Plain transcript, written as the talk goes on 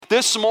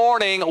This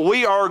morning,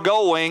 we are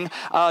going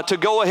to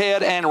go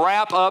ahead and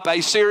wrap up a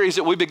series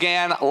that we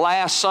began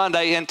last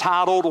Sunday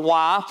entitled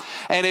Why.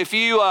 And if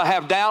you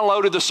have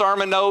downloaded the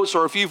sermon notes,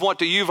 or if you've went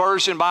to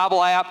YouVersion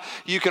Bible app,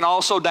 you can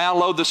also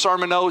download the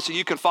sermon notes and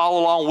you can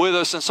follow along with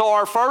us. And so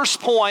our first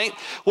point,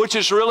 which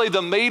is really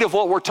the meat of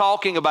what we're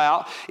talking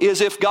about,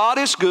 is if God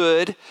is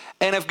good,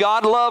 and if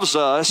God loves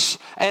us,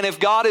 and if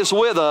God is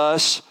with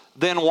us,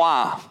 then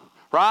why?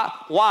 Right?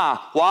 Why?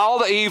 Why all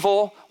the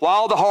evil? Why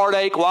all the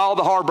heartache? Why all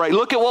the heartbreak?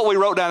 Look at what we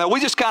wrote down there. We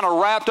just kind of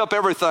wrapped up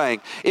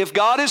everything. If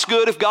God is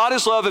good, if God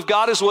is love, if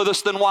God is with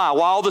us, then why?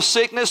 Why all the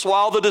sickness? Why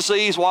all the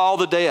disease? Why all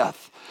the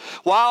death?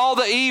 Why all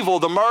the evil,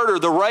 the murder,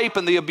 the rape,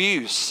 and the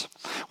abuse?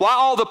 Why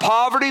all the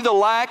poverty, the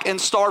lack, and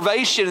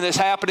starvation that's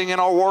happening in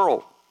our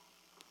world?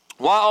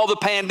 Why all the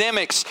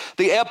pandemics,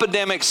 the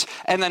epidemics,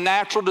 and the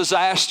natural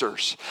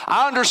disasters?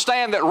 I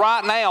understand that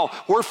right now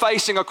we're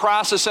facing a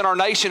crisis in our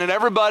nation, and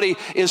everybody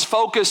is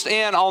focused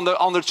in on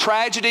the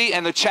tragedy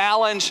and the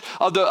challenge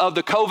of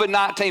the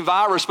COVID-19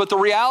 virus. But the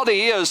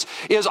reality is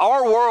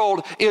our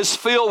world is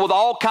filled with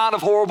all kind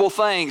of horrible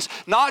things,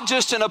 not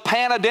just in a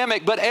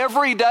pandemic, but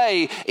every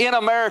day in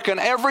America and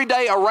every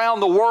day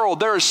around the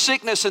world. There is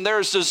sickness and there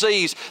is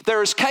disease.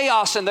 There is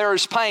chaos and there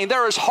is pain.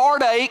 There is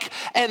heartache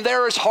and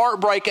there is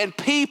heartbreak, and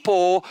people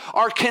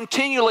are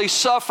continually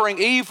suffering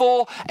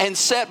evil and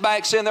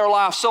setbacks in their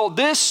life. So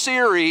this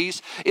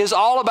series is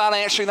all about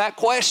answering that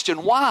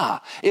question. Why?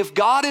 If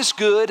God is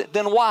good,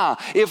 then why?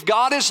 If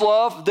God is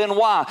love, then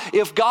why?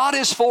 If God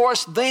is for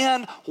us,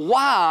 then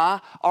why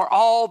are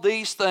all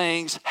these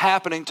things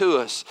happening to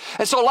us?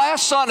 And so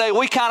last Sunday,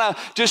 we kind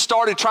of just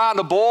started trying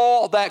to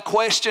boil that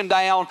question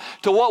down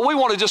to what we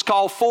want to just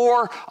call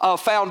four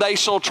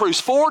foundational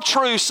truths. Four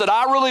truths that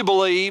I really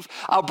believe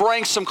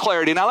bring some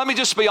clarity. Now, let me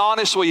just be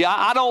honest with you.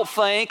 I don't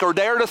think or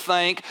dare to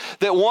think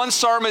that one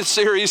sermon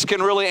series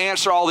can really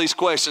answer all these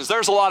questions.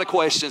 There's a lot of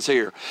questions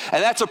here.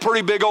 And that's a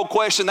pretty big old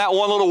question. That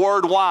one little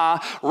word,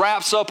 why,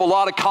 wraps up a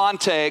lot of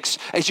context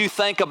as you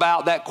think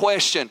about that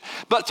question.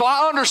 But so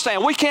I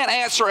understand we can't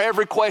answer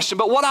every question,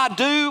 but what I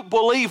do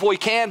believe we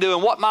can do,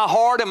 and what my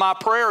heart and my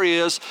prayer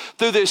is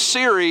through this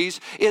series,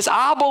 is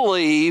I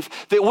believe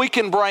that we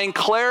can bring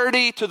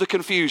clarity to the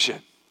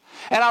confusion.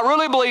 And I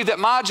really believe that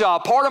my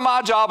job, part of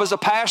my job as a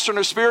pastor and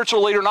a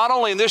spiritual leader, not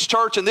only in this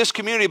church and this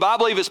community, but I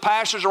believe as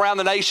pastors around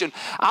the nation,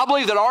 I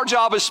believe that our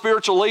job as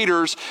spiritual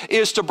leaders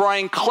is to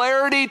bring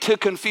clarity to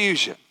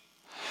confusion,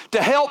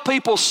 to help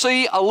people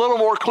see a little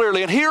more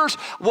clearly. And here's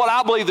what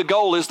I believe the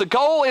goal is. The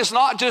goal is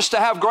not just to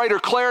have greater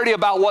clarity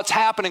about what's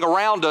happening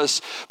around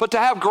us, but to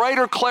have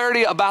greater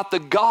clarity about the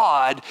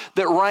God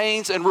that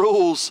reigns and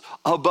rules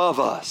above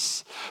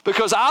us.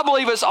 Because I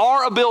believe it's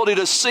our ability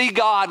to see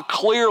God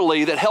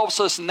clearly that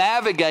helps us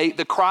navigate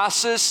the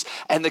crisis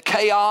and the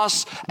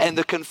chaos and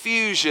the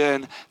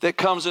confusion that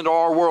comes into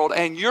our world.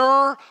 And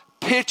your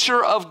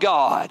picture of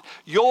God,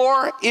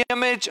 your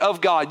image of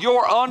God,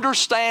 your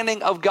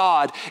understanding of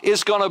God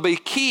is going to be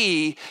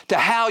key to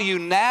how you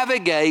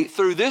navigate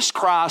through this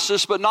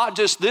crisis, but not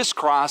just this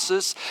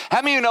crisis.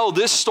 How many of you know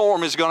this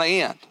storm is going to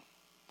end?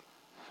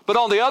 But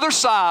on the other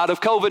side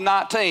of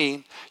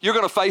COVID-19, you're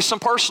going to face some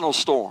personal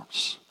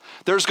storms.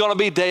 There's going to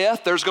be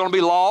death, there's going to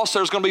be loss,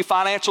 there's going to be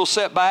financial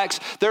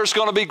setbacks, there's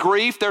going to be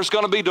grief, there's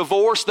going to be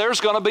divorce,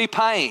 there's going to be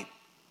pain.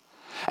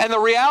 And the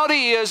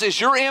reality is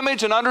your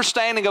image and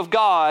understanding of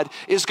God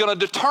is going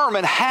to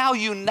determine how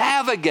you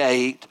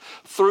navigate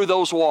through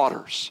those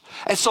waters.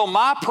 And so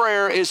my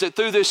prayer is that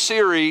through this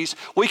series,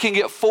 we can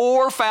get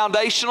four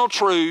foundational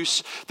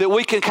truths that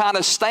we can kind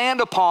of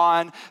stand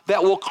upon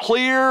that will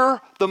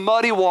clear the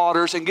muddy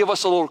waters and give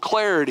us a little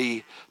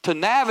clarity to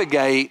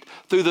navigate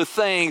through the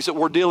things that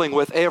we're dealing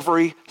with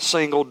every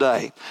single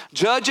day.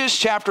 Judges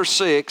chapter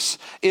 6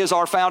 is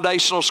our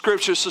foundational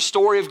scripture. It's the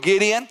story of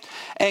Gideon.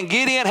 And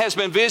Gideon has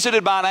been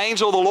visited by an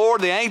angel of the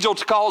Lord. The angel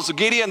calls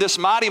Gideon this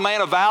mighty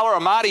man of valor, a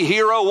mighty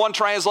hero, one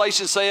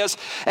translation says.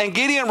 And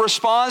Gideon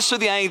responds to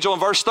the angel in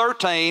verse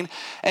 13.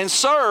 And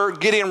sir,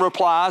 Gideon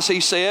replies,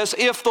 he says,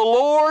 if the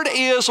Lord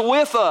is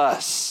with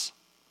us,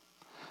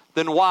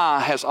 then why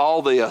has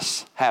all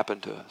this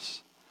happened to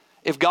us?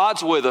 If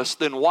God's with us,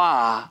 then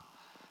why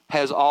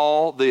has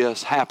all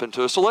this happened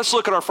to us? So let's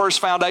look at our first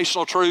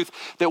foundational truth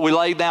that we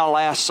laid down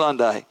last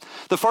Sunday.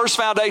 The first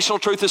foundational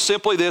truth is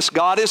simply this: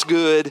 God is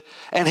good,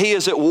 and He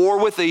is at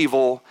war with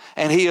evil,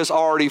 and He has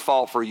already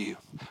fought for you.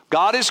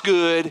 God is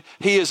good,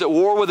 He is at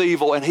war with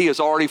evil, and He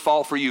has already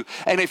fought for you.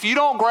 And if you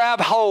don't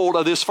grab hold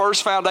of this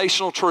first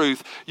foundational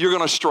truth, you're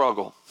going to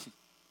struggle.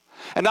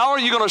 And not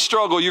only are you going to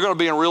struggle, you're going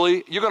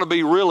to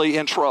be really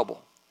in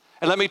trouble.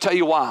 And let me tell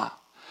you why.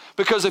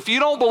 Because if you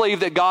don't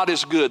believe that God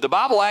is good, the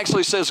Bible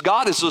actually says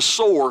God is the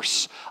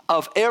source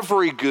of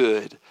every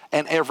good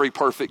and every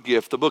perfect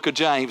gift. The book of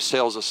James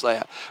tells us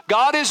that.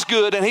 God is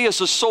good, and He is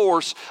the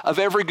source of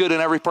every good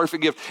and every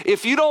perfect gift.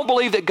 If you don't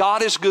believe that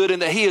God is good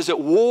and that He is at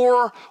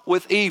war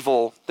with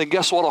evil, then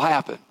guess what will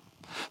happen?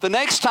 The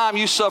next time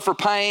you suffer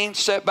pain,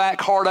 setback,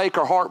 heartache,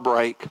 or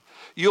heartbreak,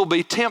 you'll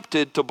be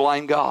tempted to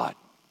blame God.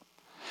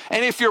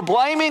 And if you're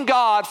blaming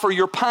God for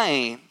your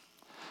pain,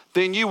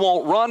 then you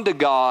won't run to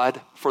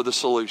God for the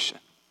solution.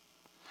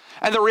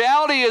 And the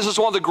reality is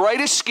one of the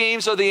greatest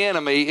schemes of the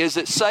enemy is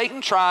that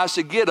Satan tries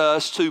to get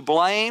us to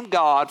blame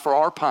God for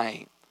our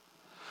pain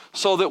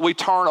so that we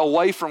turn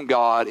away from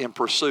God in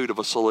pursuit of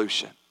a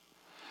solution.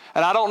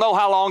 And I don't know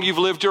how long you've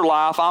lived your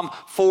life. I'm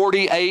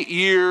 48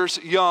 years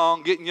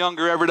young, getting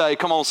younger every day.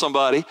 Come on,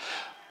 somebody.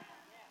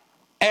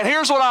 And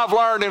here's what I've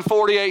learned in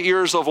 48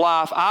 years of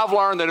life. I've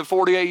learned that in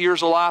 48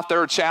 years of life,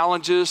 there are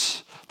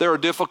challenges, there are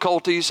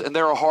difficulties, and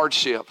there are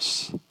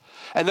hardships.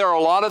 And there are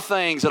a lot of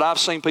things that I've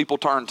seen people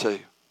turn to.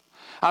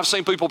 I've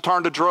seen people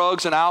turn to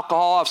drugs and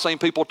alcohol. I've seen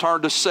people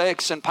turn to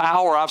sex and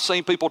power. I've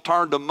seen people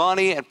turn to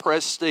money and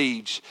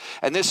prestige.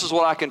 And this is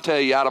what I can tell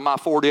you out of my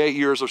 48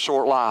 years of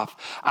short life.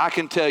 I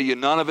can tell you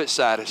none of it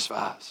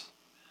satisfies.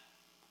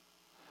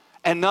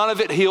 And none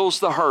of it heals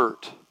the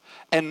hurt.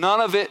 And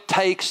none of it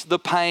takes the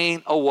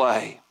pain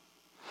away.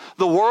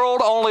 The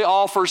world only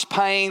offers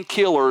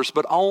painkillers,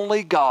 but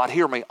only God,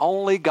 hear me,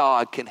 only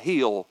God can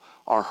heal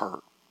our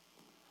hurt.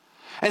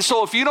 And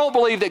so if you don't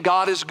believe that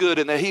God is good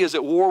and that He is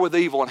at war with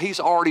evil and He's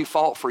already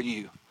fought for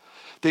you,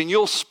 then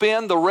you'll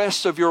spend the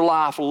rest of your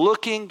life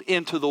looking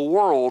into the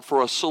world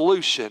for a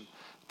solution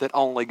that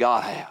only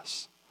God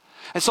has.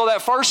 And so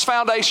that first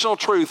foundational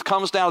truth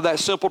comes down to that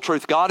simple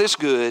truth. God is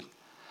good,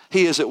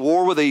 He is at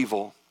war with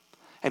evil,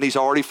 and He's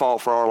already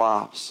fought for our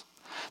lives.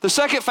 The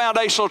second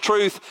foundational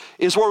truth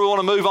is where we want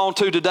to move on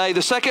to today.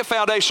 The second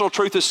foundational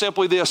truth is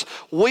simply this.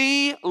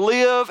 We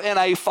live in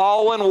a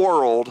fallen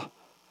world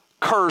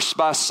cursed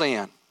by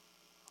sin.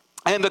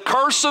 And the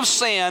curse of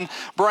sin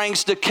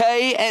brings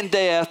decay and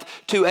death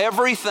to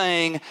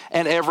everything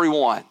and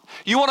everyone.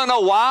 You want to know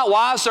why?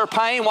 Why is there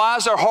pain? Why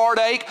is there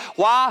heartache?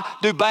 Why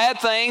do bad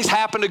things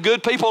happen to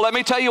good people? Let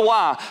me tell you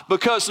why.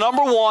 Because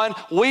number one,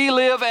 we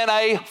live in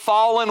a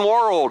fallen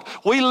world.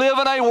 We live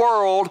in a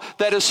world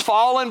that is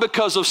fallen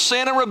because of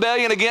sin and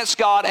rebellion against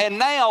God. And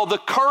now the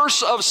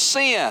curse of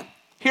sin,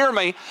 hear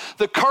me,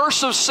 the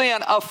curse of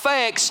sin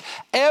affects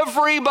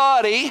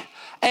everybody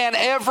and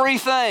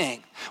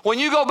everything. When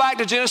you go back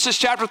to Genesis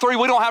chapter 3,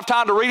 we don't have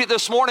time to read it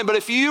this morning, but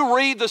if you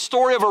read the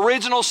story of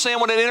original sin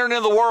when it entered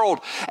into the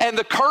world and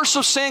the curse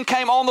of sin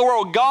came on the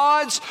world,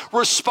 God's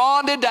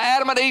responded to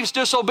Adam and Eve's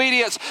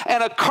disobedience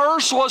and a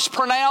curse was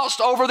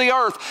pronounced over the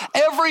earth.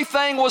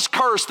 Everything was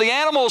cursed. The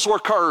animals were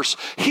cursed.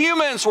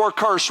 Humans were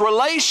cursed.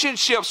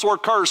 Relationships were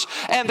cursed.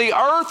 And the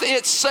earth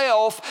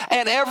itself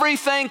and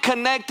everything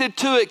connected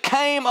to it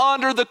came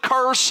under the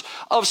curse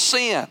of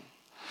sin.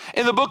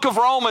 In the book of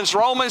Romans,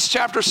 Romans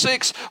chapter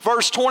 6,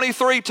 verse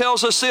 23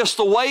 tells us this,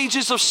 the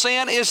wages of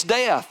sin is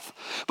death,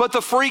 but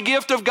the free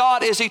gift of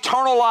God is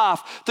eternal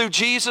life through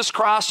Jesus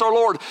Christ our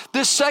Lord.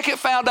 This second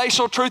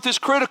foundational truth is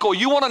critical.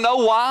 You want to know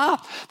why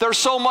there's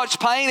so much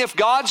pain? If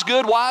God's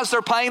good, why is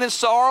there pain and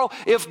sorrow?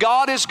 If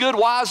God is good,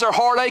 why is there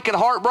heartache and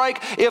heartbreak?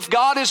 If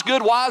God is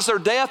good, why is there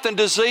death and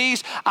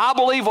disease? I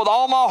believe with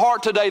all my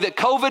heart today that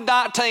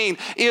COVID-19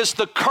 is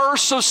the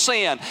curse of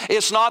sin.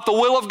 It's not the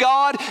will of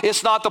God.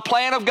 It's not the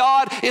plan of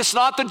God. It's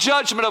not the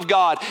judgment of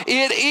God.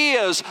 It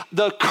is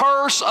the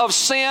curse of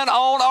sin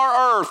on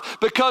our earth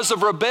because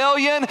of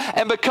rebellion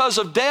and because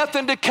of death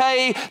and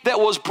decay that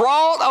was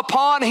brought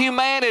upon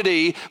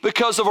humanity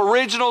because of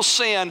original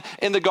sin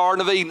in the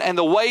Garden of Eden. And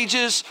the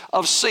wages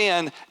of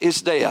sin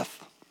is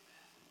death.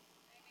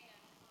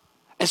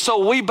 And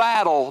so we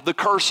battle the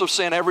curse of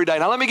sin every day.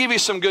 Now let me give you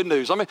some good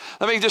news. Let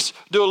me just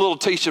do a little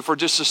teaching for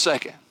just a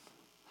second.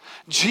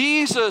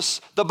 Jesus,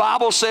 the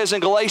Bible says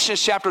in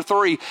Galatians chapter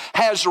 3,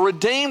 has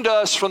redeemed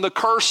us from the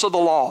curse of the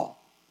law.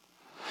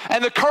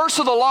 And the curse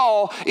of the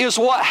law is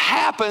what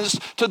happens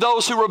to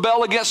those who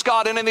rebel against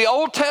God. And in the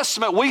Old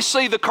Testament, we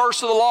see the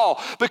curse of the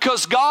law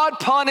because God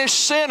punished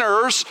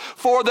sinners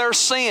for their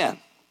sin.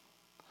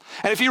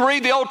 And if you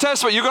read the Old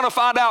Testament, you're going to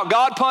find out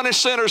God punished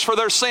sinners for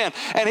their sin.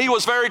 And He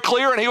was very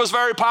clear and He was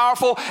very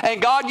powerful.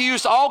 And God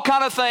used all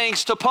kinds of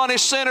things to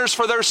punish sinners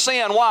for their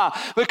sin. Why?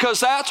 Because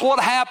that's what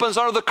happens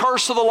under the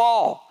curse of the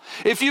law.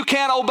 If you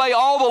can't obey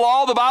all the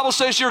law, the Bible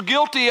says you're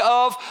guilty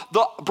of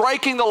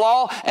breaking the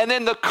law, and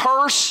then the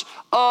curse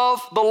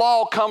of the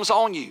law comes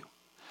on you.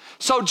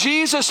 So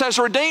Jesus has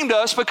redeemed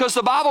us because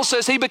the Bible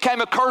says He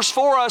became a curse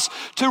for us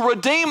to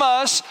redeem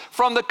us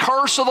from the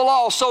curse of the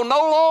law. So no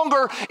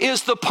longer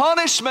is the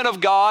punishment of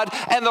God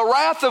and the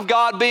wrath of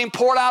God being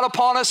poured out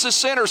upon us as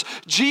sinners.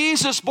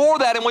 Jesus bore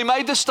that, and we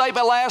made this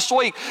statement last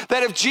week,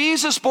 that if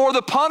Jesus bore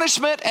the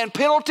punishment and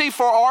penalty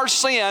for our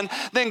sin,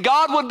 then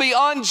God would be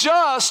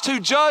unjust to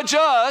judge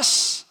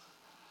us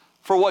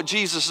for what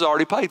Jesus has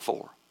already paid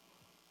for.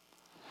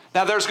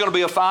 Now there's going to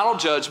be a final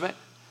judgment.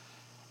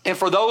 And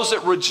for those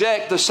that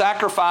reject the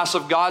sacrifice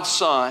of God's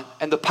Son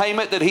and the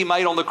payment that He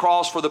made on the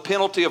cross for the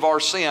penalty of our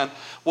sin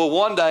will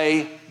one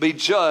day be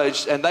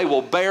judged, and they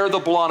will bear the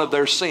brunt of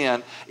their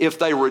sin if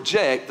they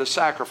reject the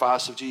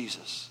sacrifice of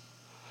Jesus.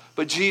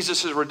 But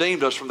Jesus has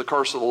redeemed us from the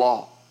curse of the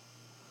law.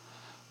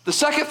 The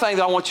second thing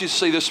that I want you to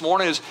see this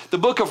morning is the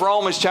book of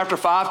Romans chapter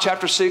 5,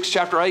 chapter 6,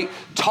 chapter 8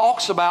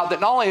 talks about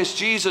that not only has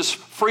Jesus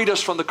freed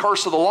us from the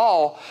curse of the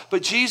law,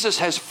 but Jesus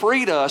has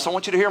freed us, I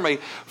want you to hear me,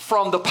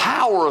 from the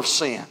power of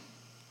sin.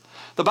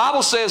 The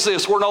Bible says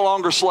this, we're no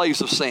longer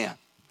slaves of sin.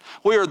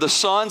 We are the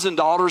sons and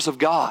daughters of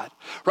God.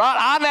 Right?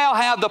 I now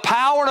have the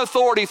power and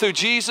authority through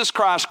Jesus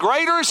Christ.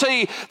 Greater is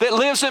He that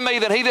lives in me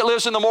than he that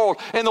lives in the world.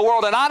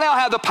 And I now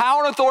have the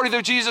power and authority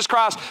through Jesus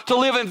Christ to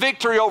live in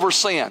victory over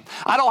sin.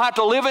 I don't have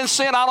to live in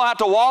sin. I don't have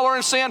to wallow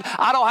in sin.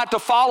 I don't have to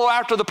follow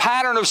after the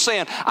pattern of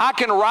sin. I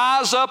can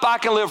rise up. I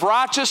can live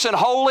righteous and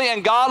holy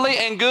and godly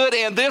and good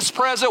in this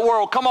present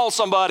world. Come on,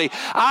 somebody.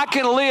 I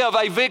can live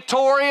a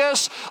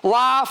victorious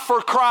life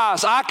for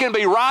Christ. I can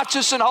be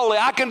righteous and holy.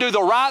 I can do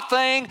the right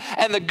thing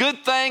and the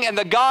good thing and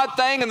the God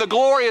thing and the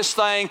glorious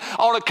thing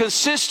on a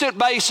consistent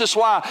basis.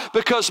 Why?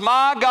 Because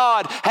my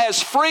God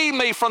has freed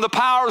me from the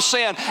power of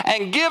sin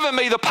and given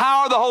me the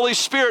power of the Holy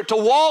Spirit to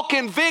walk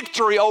in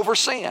victory over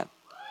sin.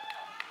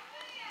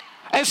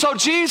 And so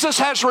Jesus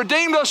has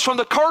redeemed us from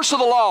the curse of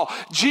the law.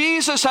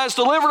 Jesus has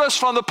delivered us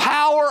from the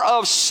power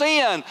of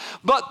sin,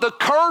 but the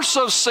curse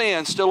of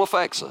sin still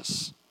affects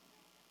us.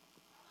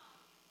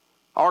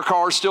 Our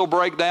cars still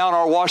break down.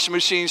 Our washing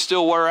machines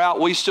still wear out.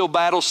 We still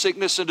battle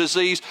sickness and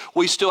disease.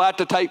 We still have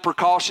to take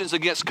precautions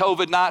against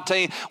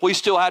COVID-19. We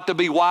still have to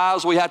be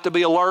wise. We have to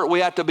be alert.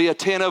 We have to be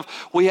attentive.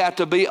 We have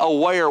to be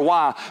aware.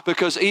 Why?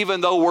 Because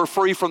even though we're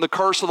free from the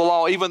curse of the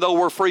law, even though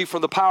we're free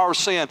from the power of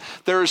sin,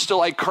 there is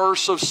still a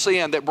curse of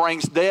sin that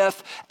brings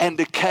death and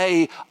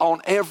decay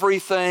on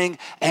everything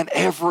and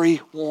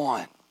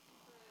everyone.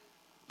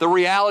 The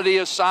reality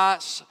is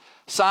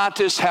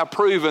scientists have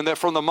proven that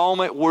from the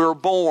moment we're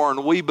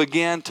born, we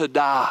begin to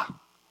die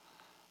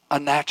a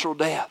natural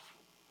death.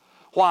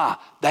 Why?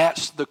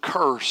 That's the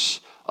curse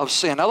of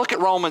sin. Now look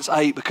at Romans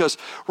 8, because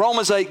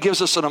Romans 8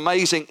 gives us an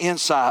amazing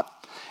insight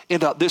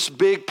into this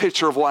big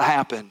picture of what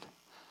happened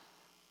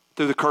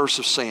through the curse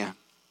of sin.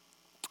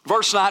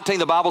 Verse 19,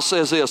 the Bible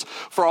says this,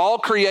 "For all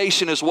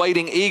creation is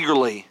waiting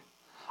eagerly."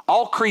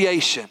 All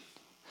creation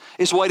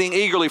is waiting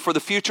eagerly for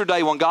the future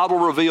day when God will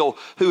reveal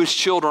who His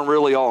children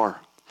really are.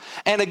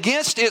 And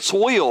against its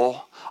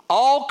will,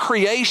 all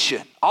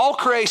creation,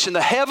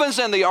 the heavens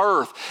and the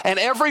earth, and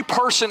every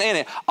person in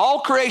it,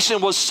 all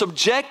creation was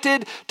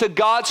subjected to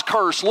God's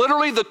curse,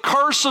 literally the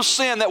curse of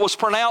sin that was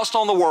pronounced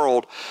on the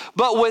world.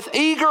 But with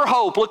eager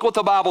hope, look what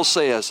the Bible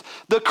says,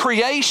 the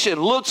creation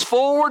looks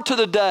forward to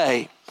the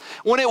day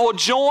when it will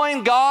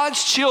join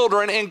God's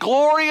children in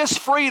glorious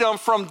freedom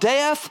from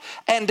death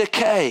and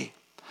decay.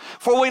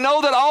 For we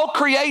know that all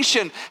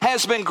creation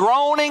has been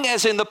groaning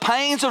as in the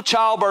pains of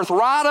childbirth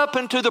right up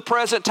into the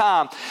present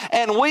time.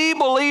 And we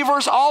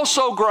believers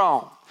also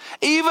groan,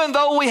 even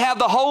though we have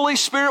the Holy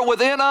Spirit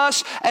within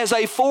us as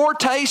a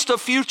foretaste of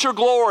future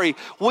glory.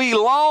 We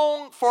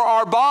long for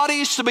our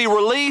bodies to be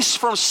released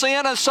from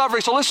sin and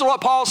suffering. So listen to what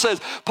Paul says.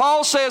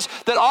 Paul says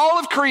that all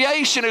of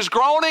creation is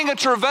groaning and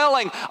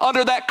travailing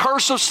under that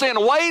curse of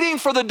sin, waiting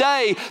for the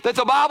day that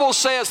the Bible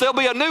says there'll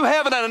be a new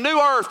heaven and a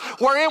new earth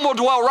wherein will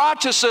dwell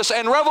righteousness.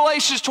 And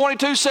Revelation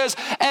 22 says,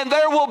 and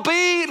there will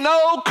be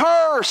no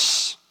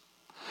curse.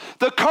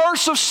 The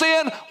curse of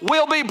sin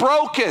will be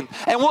broken,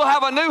 and we'll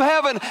have a new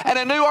heaven and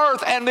a new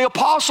earth. And the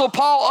Apostle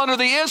Paul, under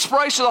the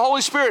inspiration of the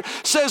Holy Spirit,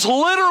 says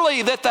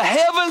literally that the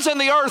heavens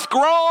and the earth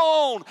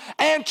groan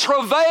and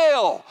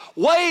travail,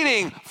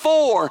 waiting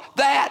for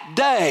that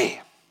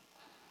day.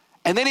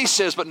 And then he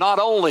says, but not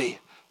only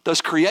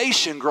does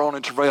creation groan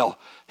and travail,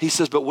 he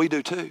says, but we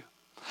do too.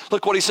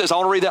 Look what he says. I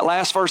want to read that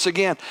last verse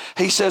again.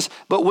 He says,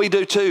 but we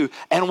do too.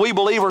 And we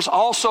believers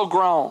also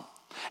groan,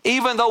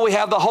 even though we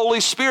have the Holy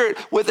Spirit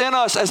within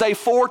us as a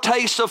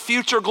foretaste of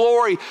future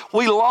glory.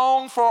 We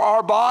long for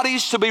our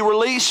bodies to be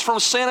released from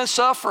sin and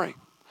suffering.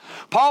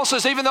 Paul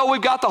says even though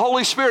we've got the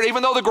Holy Spirit,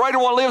 even though the greater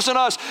one lives in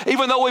us,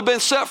 even though we've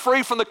been set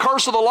free from the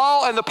curse of the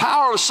law and the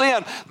power of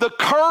sin, the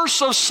curse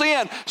of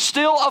sin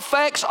still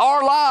affects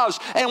our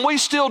lives, and we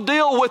still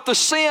deal with the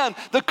sin,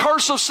 the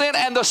curse of sin,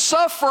 and the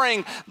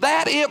suffering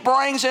that it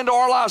brings into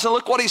our lives. And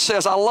look what he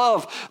says. I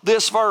love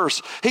this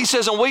verse. He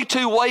says, and we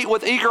too wait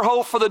with eager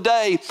hope for the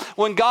day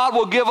when God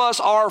will give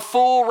us our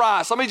full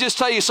rights. Let me just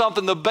tell you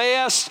something. The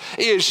best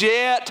is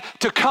yet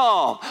to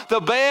come. The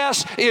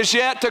best is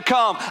yet to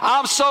come.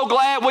 I'm so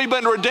glad we've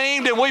been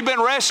redeemed and we've been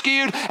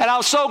rescued, and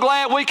I'm so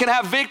glad we can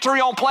have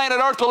victory on planet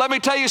Earth. But let me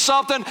tell you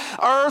something,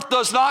 Earth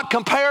does not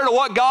compare to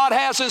what God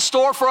has in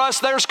store for us.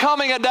 There's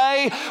coming a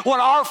day when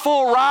our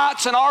full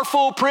rights and our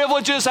full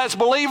privileges as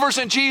believers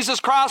in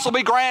Jesus Christ will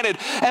be granted.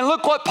 And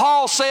look what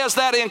Paul says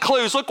that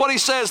includes. Look what he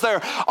says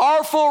there.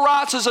 Our full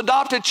rights as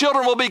adopted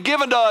children will be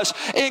given to us,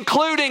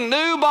 including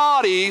new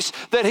bodies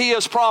that he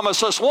has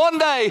promised us. One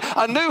day,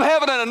 a new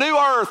heaven and a new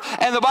earth,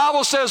 and the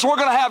Bible says we're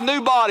going to have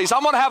new bodies.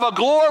 I'm going to have a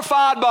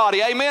glorified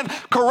body. Amen.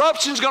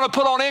 Corruption is going to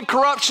put on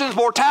incorruption.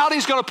 Mortality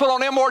is going to put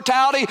on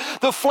immortality.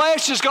 The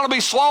flesh is going to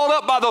be swallowed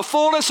up by the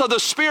fullness of the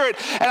Spirit.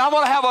 And I'm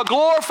going to have a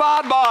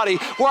glorified body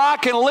where I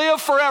can live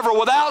forever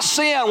without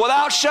sin,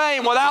 without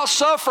shame, without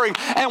suffering.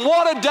 And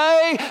what a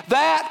day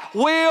that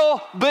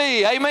will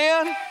be.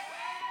 Amen?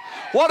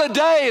 What a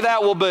day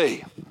that will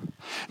be.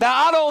 Now,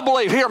 I don't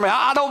believe, hear me,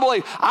 I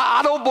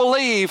don't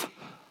believe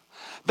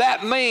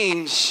that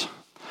means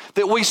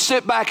that we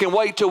sit back and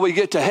wait till we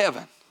get to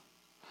heaven.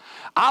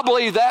 I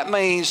believe that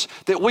means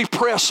that we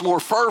press more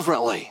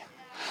fervently.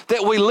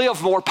 that we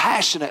live more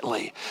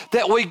passionately,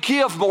 that we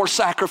give more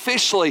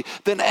sacrificially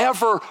than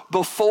ever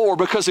before,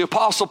 because the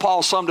Apostle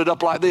Paul summed it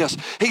up like this.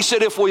 He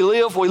said, if we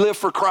live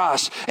for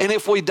Christ, and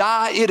if we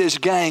die, it is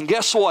gain.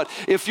 Guess what?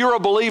 If you're a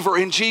believer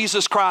in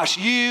Jesus Christ,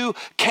 you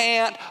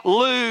can't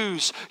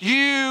lose.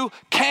 You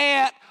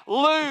can't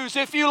lose.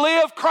 If you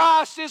live,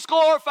 Christ is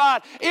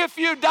glorified. If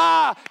you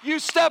die, you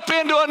step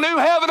into a new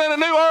heaven and a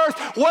new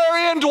earth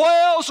wherein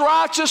dwells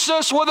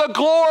righteousness with a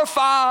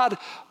glorified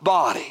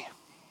body.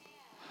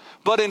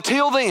 But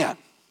until then,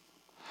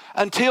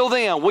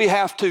 we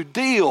have to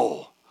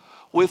deal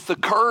with the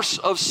curse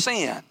of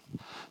sin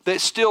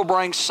that still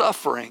brings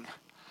suffering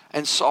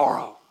and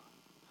sorrow.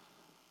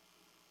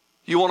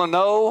 You want to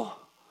know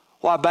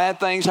why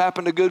bad things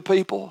happen to good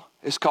people?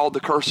 It's called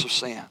the curse of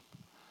sin.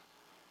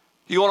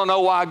 You want to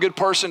know why a good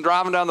person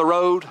driving down the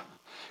road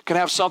can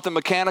have something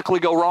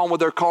mechanically go wrong with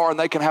their car and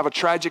they can have a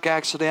tragic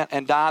accident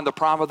and die in the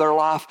prime of their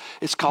life?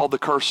 It's called the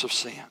curse of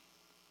sin.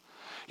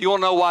 You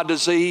want to know why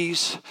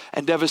disease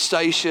and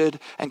devastation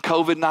and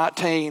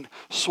COVID-19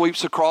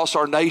 sweeps across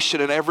our nation,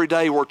 and every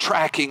day we're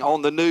tracking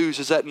on the news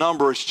as that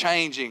number is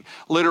changing,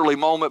 literally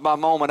moment by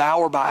moment,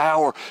 hour by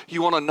hour.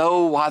 You want to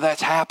know why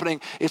that's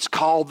happening? It's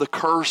called the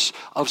curse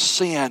of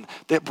sin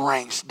that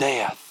brings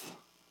death.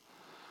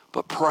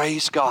 But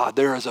praise God,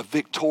 there is a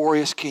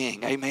victorious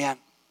King, amen?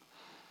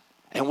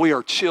 And we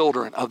are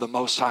children of the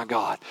Most High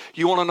God.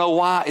 You want to know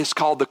why? It's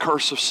called the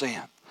curse of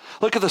sin.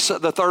 Look at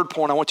the third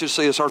point I want you to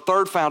see this. Our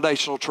third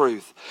foundational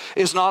truth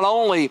is not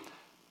only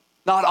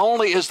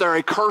is there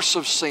a curse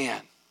of sin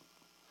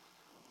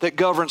that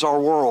governs our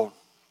world,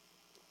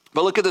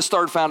 but look at this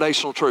third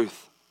foundational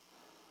truth.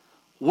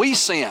 We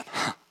sin.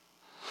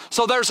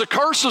 So there's a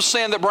curse of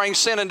sin that brings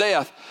sin and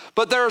death,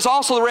 but there's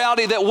also the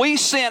reality that we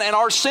sin and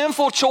our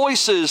sinful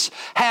choices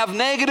have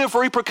negative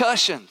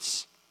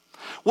repercussions.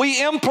 We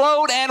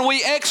implode and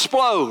we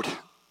explode.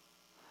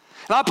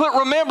 And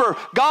remember,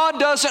 God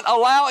doesn't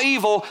allow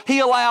evil. He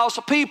allows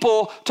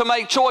people to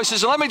make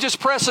choices. And let me just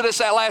precedence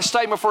that last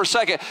statement for a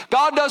second.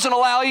 God doesn't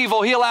allow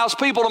evil. He allows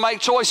people to make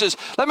choices.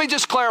 Let me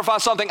just clarify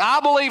something. I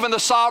believe in the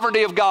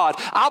sovereignty of God.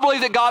 I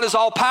believe that God is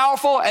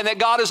all-powerful and that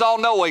God is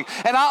all-knowing.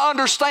 And I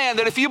understand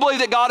that if you believe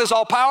that God is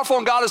all-powerful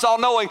and God is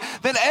all-knowing,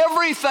 then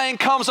everything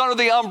comes under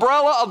the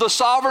umbrella of the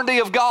sovereignty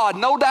of God.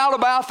 No doubt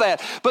about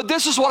that. But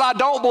this is what I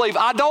don't believe.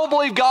 I don't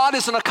believe God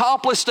is an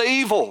accomplice to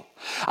evil.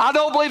 I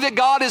don't believe that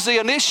God is the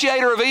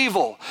initiator of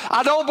evil.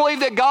 I don't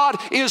believe that God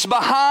is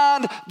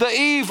behind the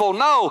evil.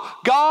 No,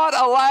 God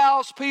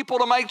allows people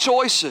to make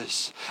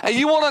choices. And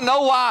you want to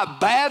know why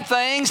bad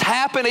things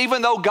happen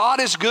even though God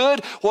is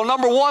good? Well,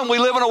 number one, we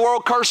live in a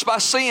world cursed by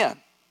sin.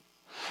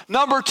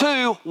 Number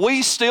two,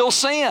 we still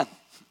sin.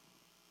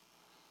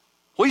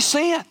 We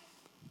sin.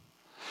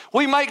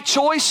 We make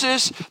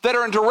choices that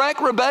are in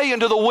direct rebellion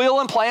to the will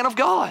and plan of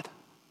God.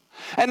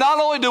 And not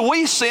only do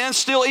we sin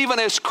still even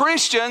as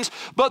Christians,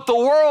 but the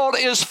world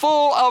is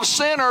full of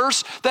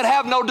sinners that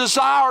have no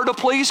desire to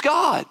please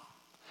God.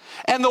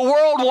 And the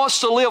world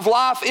wants to live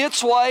life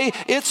its way,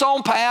 its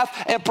own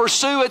path, and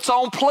pursue its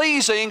own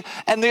pleasing.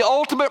 And the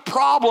ultimate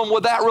problem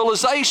with that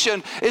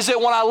realization is that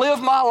when I live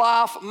my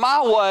life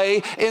my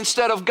way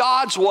instead of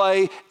God's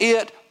way,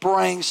 it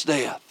brings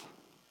death.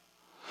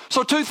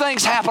 So two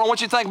things happen. I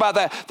want you to think about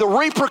that. The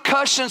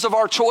repercussions of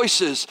our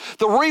choices,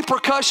 the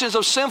repercussions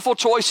of sinful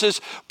choices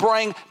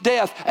bring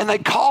death, and they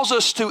cause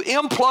us to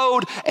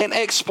implode and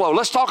explode.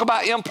 Let's talk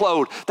about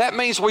implode. That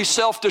means we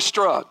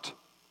self-destruct.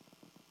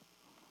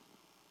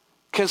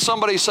 Can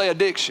somebody say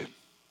addiction?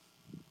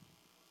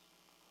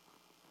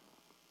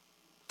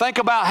 Think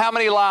about how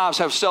many lives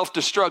have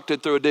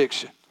self-destructed through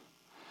addiction.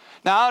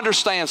 Now, I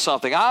understand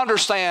something. I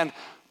understand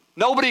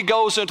nobody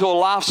goes into a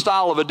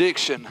lifestyle of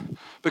addiction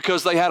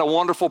because they had a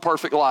wonderful,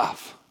 perfect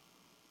life.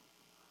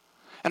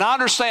 And I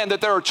understand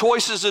that there are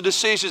choices and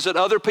decisions that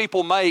other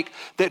people make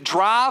that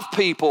drive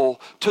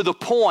people to the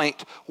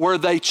point where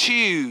they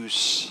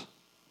choose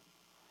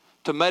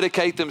to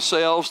medicate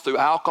themselves through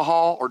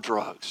alcohol or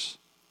drugs.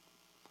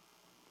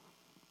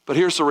 But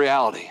here's the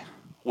reality.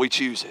 We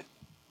choose it.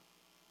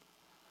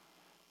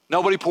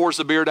 Nobody pours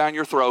the beer down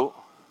your throat.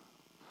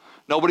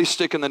 Nobody's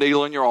sticking the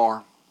needle in your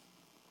arm.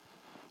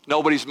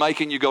 Nobody's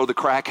making you go to the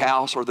crack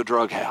house or the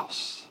drug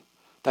house.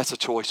 That's a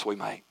choice we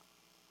make.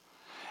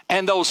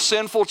 And those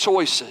sinful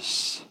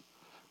choices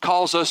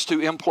cause us to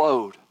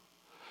implode.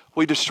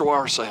 We destroy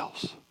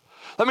ourselves.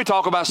 Let me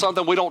talk about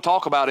something we don't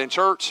talk about in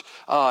church.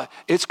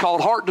 It's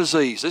called heart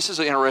disease. This is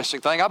an interesting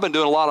thing. I've been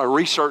doing a lot of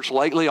research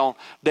lately on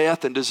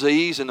death and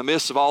disease in the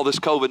midst of all this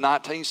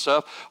COVID-19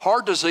 stuff.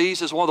 Heart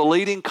disease is one of the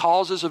leading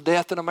causes of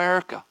death in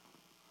America.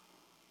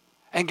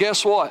 And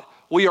guess what?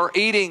 We are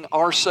eating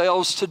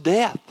ourselves to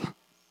death.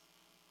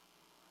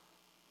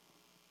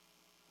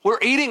 We're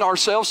eating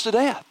ourselves to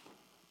death.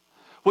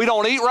 We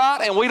don't eat right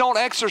and we don't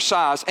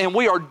exercise, and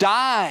we are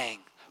dying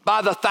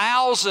by the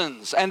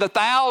thousands and the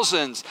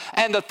thousands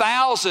and the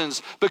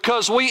thousands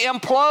because we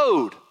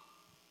implode.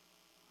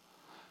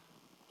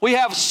 We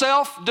have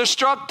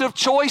self-destructive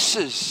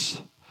choices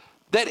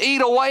that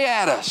eat away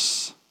at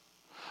us.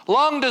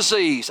 Lung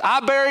disease. I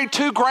buried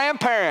 2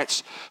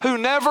 grandparents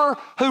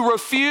who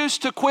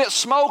refused to quit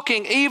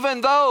smoking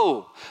even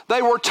though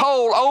they were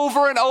told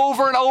over and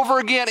over and over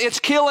again, it's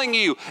killing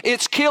you,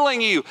 it's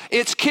killing you,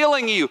 it's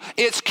killing you,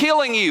 it's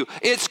killing you,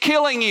 it's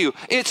killing you,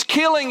 it's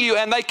killing you.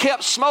 And they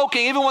kept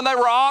smoking. Even when they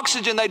were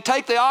oxygen, they'd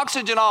take the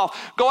oxygen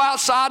off, go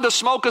outside to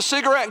smoke a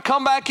cigarette and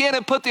come back in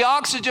and put the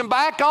oxygen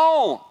back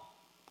on.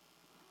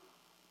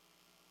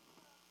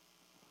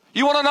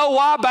 You want to know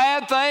why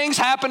bad things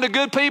happen to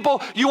good people?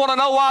 You want to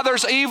know why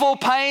there's evil,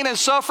 pain, and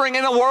suffering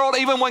in the world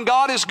even when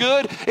God is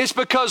good? It's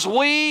because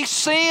we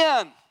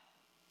sin.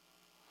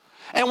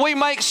 And we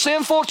make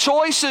sinful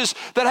choices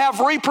that have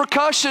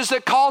repercussions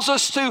that cause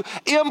us to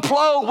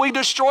implode. We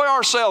destroy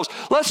ourselves.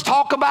 Let's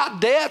talk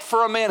about debt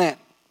for a minute.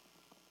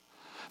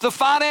 The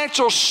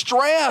financial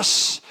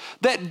stress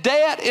that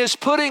debt is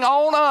putting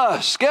on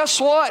us.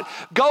 Guess what?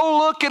 Go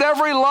look at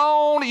every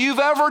loan you've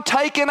ever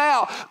taken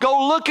out.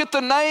 Go look at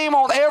the name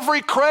on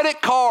every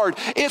credit card.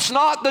 It's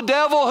not the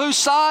devil who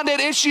signed it,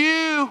 it's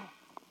you.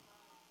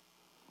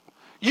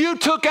 You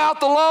took out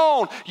the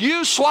loan.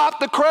 You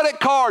swiped the credit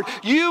card.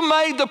 You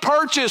made the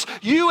purchase.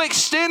 You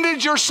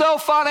extended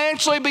yourself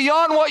financially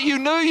beyond what you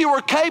knew you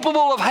were capable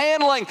of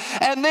handling.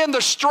 And then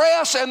the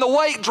stress and the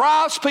weight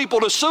drives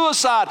people to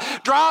suicide,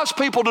 drives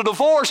people to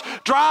divorce,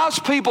 drives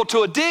people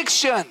to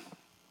addiction.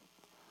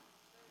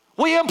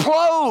 We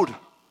implode.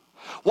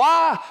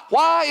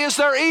 Why is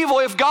there evil?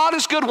 If God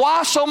is good,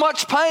 why so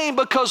much pain?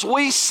 Because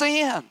we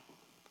sin.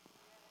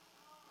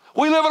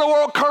 We live in a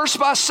world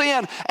cursed by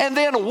sin, and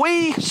then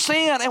we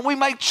sin and we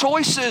make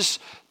choices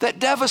that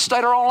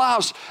devastate our own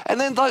lives. And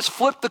then let's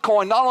flip the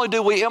coin. Not only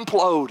do we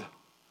implode,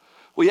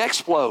 we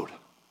explode.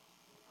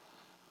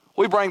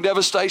 We bring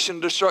devastation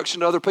and destruction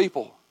to other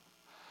people.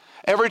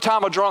 Every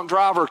time a drunk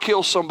driver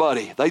kills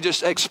somebody, they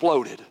just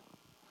exploded.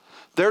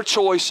 Their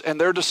choice and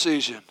their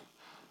decision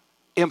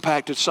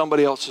impacted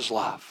somebody else's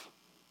life.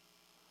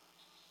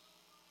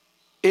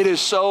 It is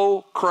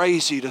so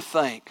crazy to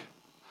think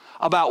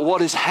about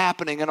what is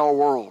happening in our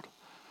world.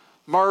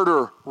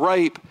 Murder,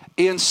 rape,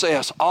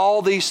 incest,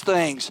 all these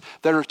things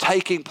that are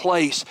taking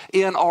place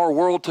in our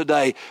world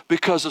today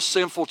because of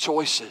sinful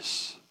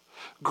choices.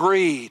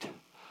 Greed,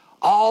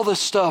 all the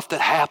stuff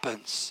that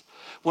happens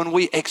when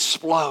we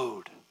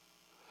explode.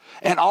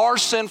 And our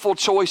sinful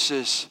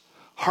choices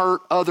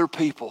hurt other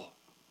people.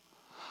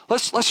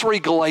 Let's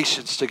read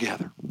Galatians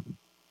together.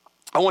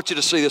 I want you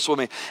to see this with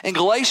me. In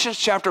Galatians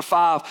chapter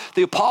 5,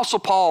 the Apostle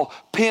Paul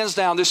pins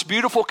down this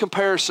beautiful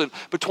comparison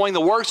between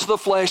the works of the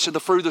flesh and the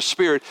fruit of the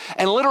Spirit.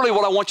 And literally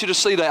what I want you to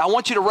see today, I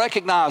want you to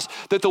recognize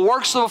that the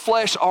works of the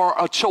flesh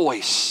are a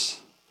choice.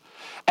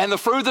 And the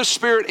fruit of the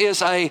Spirit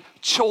is a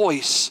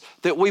choice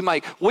that we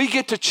make. We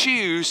get to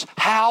choose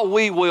how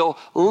we will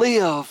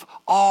live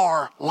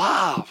our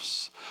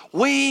lives.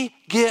 We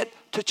get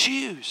to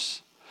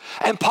choose.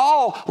 And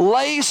Paul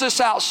lays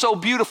this out so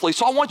beautifully.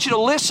 So I want you to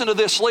listen to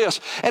this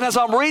list. And as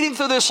I'm reading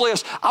through this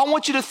list, I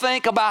want you to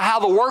think about how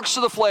the works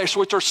of the flesh,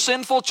 which are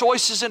sinful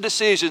choices and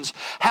decisions,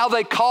 how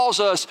they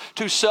cause us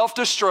to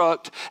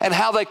self-destruct and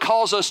how they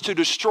cause us to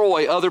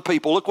destroy other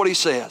people. Look what he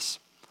says.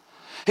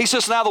 He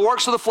says, now the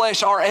works of the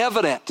flesh are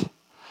evident,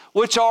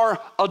 which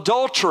are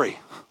adultery.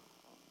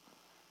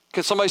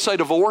 Can somebody say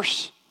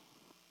divorce?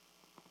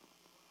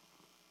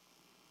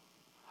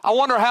 I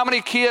wonder how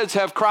many kids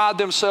have cried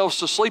themselves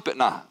to sleep at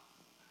night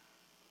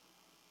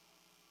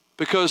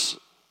because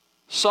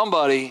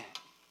somebody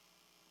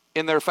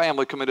in their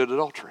family committed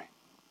adultery.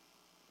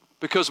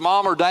 Because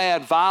mom or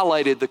dad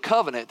violated the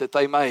covenant that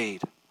they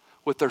made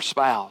with their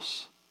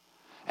spouse.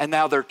 And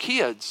now their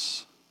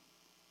kids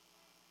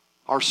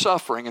are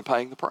suffering and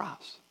paying the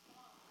price.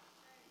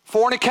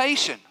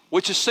 Fornication,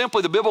 which is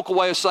simply the biblical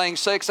way of saying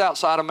sex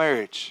outside of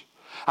marriage.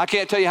 I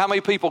can't tell you how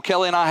many people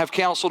Kelly and I have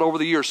counseled over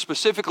the years,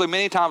 specifically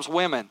many times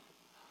women,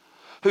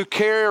 who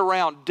carry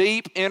around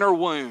deep inner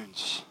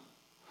wounds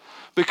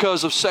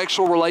because of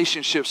sexual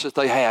relationships that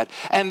they had.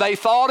 And they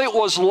thought it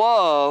was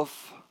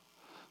love,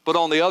 but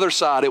on the other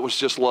side it was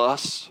just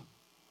lust.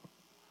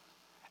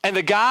 And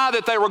the guy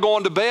that they were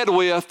going to bed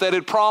with that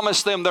had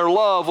promised them their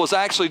love was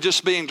actually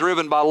just being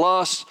driven by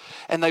lust,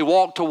 and they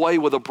walked away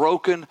with a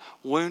broken,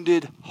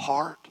 wounded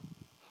heart.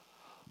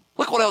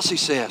 Look what else he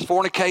says.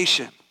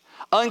 Fornication,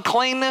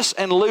 uncleanness,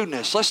 and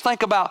lewdness. Let's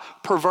think about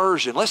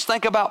perversion. Let's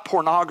think about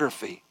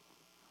pornography.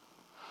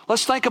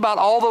 Let's think about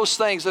all those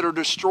things that are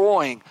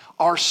destroying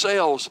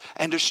ourselves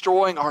and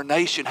destroying our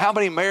nation. How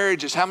many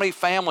marriages, how many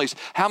families,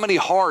 how many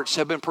hearts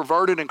have been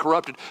perverted and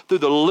corrupted through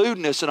the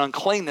lewdness and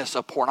uncleanness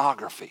of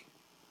pornography?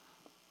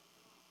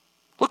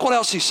 Look what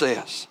else he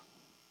says.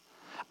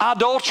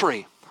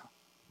 Adultery.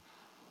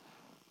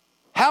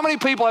 How many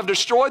people have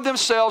destroyed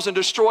themselves and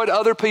destroyed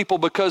other people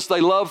because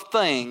they love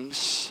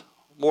things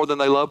more than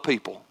they love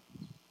people?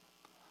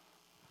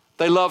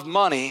 They love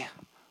money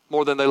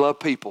more than they love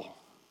people.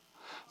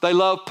 They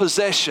love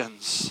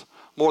possessions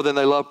more than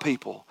they love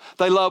people.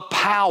 They love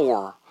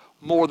power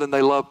more than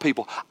they love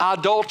people.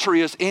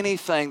 Adultery is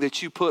anything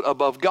that you put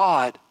above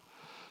God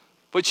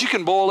But you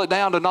can boil it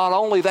down to not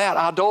only that.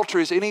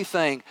 Adultery is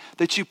anything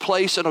that you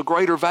place in a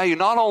greater value,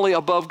 not only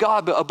above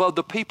God, but above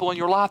the people in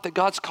your life that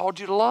God's called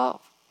you to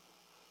love.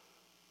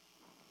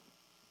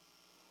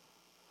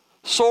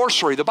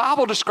 Sorcery. The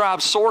Bible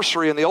describes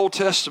sorcery in the Old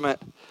Testament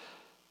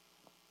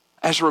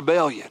as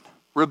rebellion.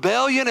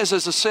 Rebellion is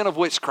as a sin of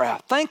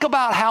witchcraft. Think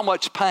about how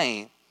much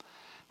pain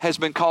has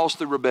been caused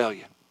through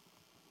rebellion.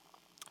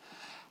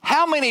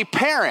 How many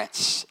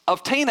parents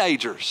of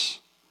teenagers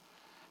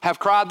have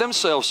cried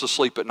themselves to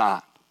sleep at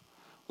night,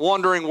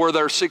 wondering where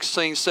their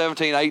 16,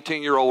 17,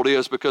 18-year-old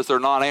is because they're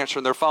not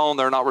answering their phone,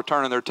 they're not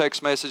returning their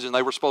text message, and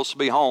they were supposed to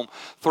be home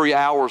 3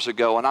 hours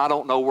ago, and I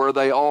don't know where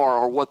they are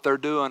or what they're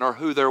doing or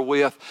who they're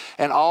with,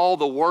 and all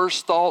the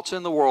worst thoughts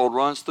in the world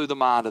runs through the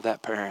mind of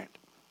that parent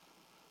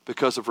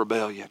because of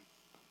rebellion.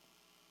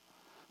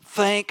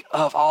 Think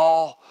of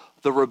all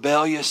the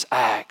rebellious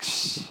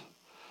acts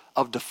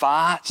of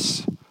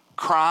defiance,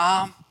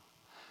 crime.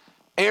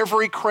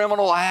 Every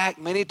criminal act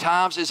many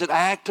times is an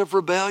act of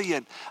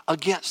rebellion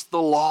against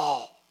the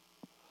law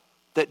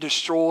that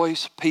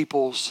destroys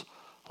people's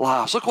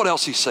lives. Look what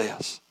else he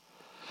says.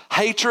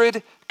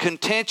 Hatred,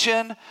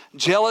 contention,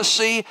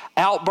 jealousy,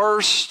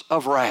 outbursts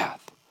of wrath.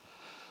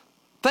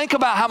 Think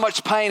about how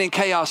much pain and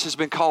chaos has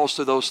been caused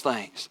through those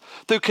things.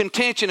 Through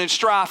contention and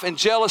strife and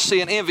jealousy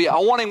and envy. I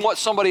wanting what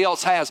somebody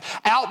else has.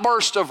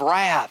 Outburst of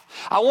wrath.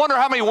 I wonder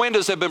how many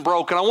windows have been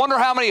broken. I wonder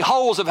how many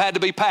holes have had to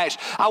be patched.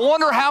 I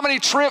wonder how many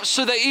trips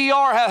to the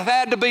ER have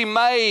had to be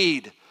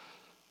made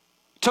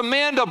to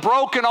mend a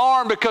broken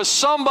arm because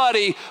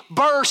somebody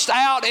burst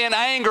out in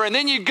anger. And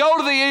then you go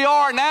to the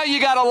ER and now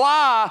you got to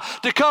lie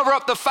to cover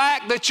up the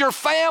fact that your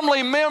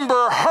family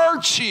member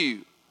hurt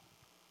you.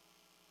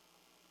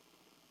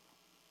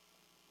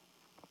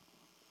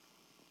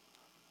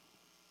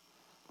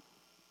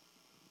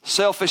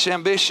 Selfish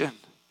ambition,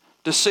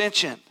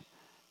 dissension,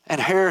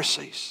 and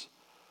heresies.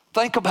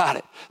 Think about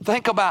it.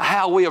 Think about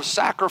how we have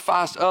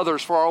sacrificed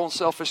others for our own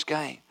selfish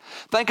gain.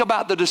 Think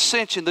about the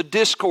dissension, the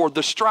discord,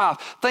 the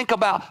strife. Think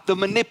about the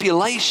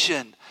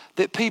manipulation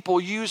that people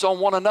use on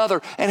one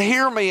another. And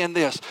hear me in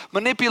this.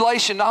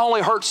 Manipulation not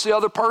only hurts the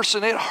other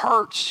person, it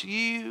hurts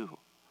you.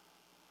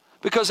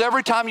 Because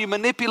every time you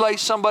manipulate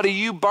somebody,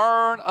 you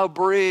burn a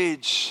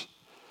bridge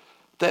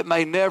that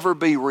may never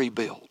be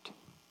rebuilt.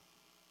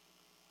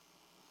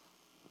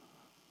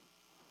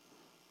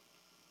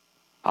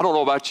 I don't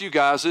know about you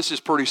guys, this is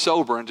pretty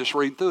sobering just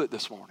reading through it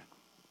this morning.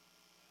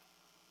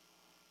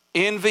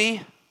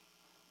 Envy,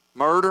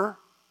 murder,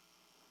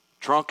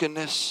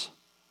 drunkenness,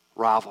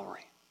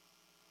 rivalry.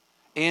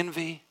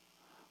 Envy,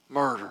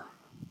 murder,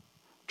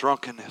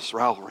 drunkenness,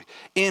 rivalry.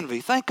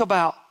 Envy, think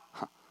about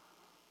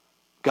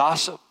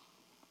gossip.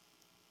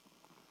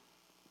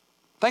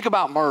 Think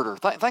about murder.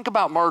 Think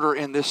about murder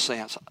in this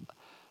sense.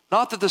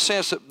 Not that the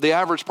sense that the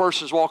average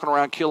person is walking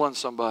around killing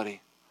somebody.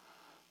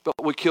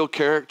 But we kill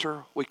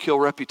character, we kill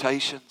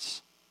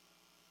reputations.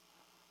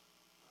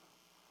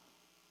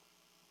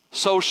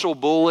 Social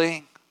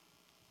bullying,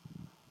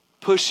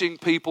 pushing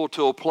people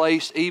to a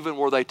place even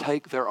where they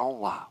take their own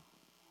life.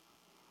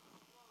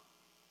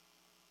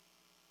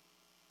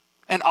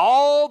 And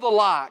all the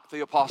like, the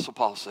Apostle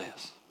Paul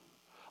says.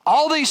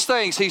 All these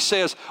things, he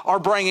says, are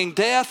bringing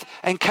death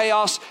and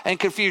chaos and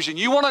confusion.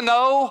 You want to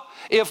know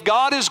if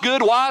God is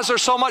good? Why is there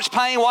so much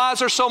pain? Why is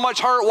there so much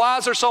hurt? Why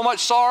is there so much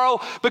sorrow?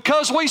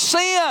 Because we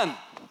sin.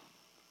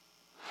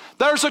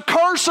 There's a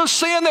curse of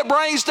sin that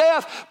brings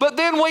death, but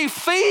then we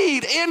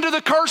feed into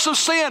the curse of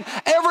sin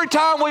every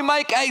time we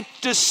make a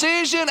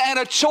decision and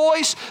a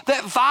choice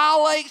that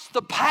violates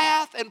the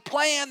path and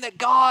plan that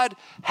God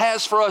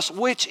has for us,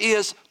 which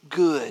is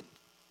good.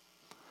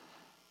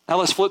 Now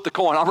let's flip the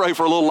coin. I'm ready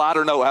for a little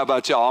lighter note. How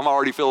about y'all? I'm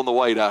already feeling the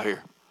weight out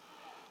here.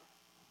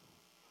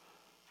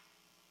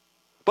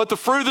 But the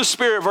fruit of the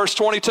Spirit, verse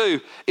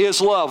 22,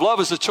 is love. Love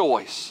is a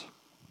choice.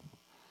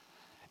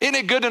 Isn't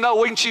it good to know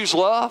we can choose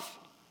love?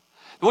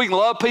 We can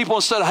love people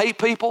instead of hate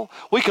people.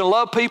 We can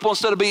love people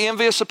instead of be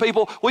envious of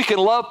people. We can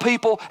love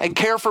people and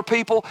care for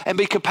people and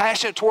be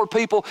compassionate toward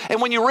people. And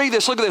when you read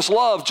this, look at this,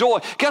 love, joy.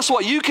 Guess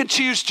what? You can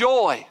choose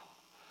joy.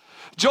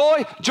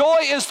 Joy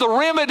is the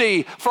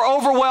remedy for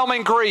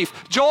overwhelming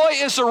grief. Joy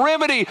is the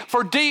remedy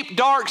for deep,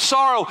 dark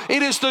sorrow.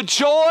 It is the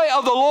joy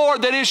of the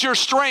Lord that is your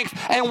strength,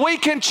 and we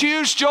can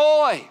choose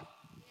joy.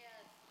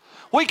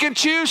 We can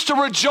choose to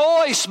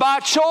rejoice by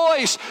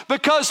choice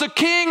because the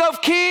King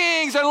of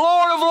Kings and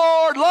Lord of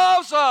Lords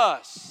loves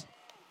us.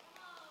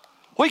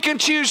 We can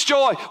choose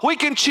joy. We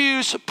can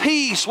choose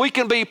peace. We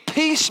can be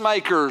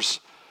peacemakers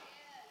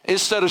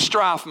instead of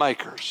strife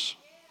makers.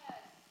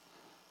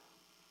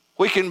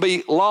 We can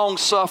be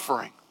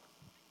long-suffering.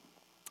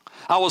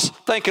 I was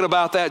thinking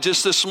about that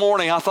just this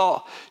morning. I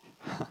thought,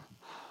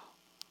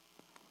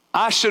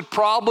 I should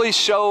probably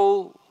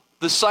show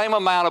the same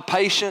amount of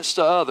patience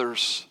to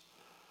others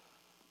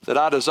that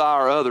I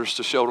desire others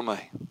to show to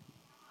me.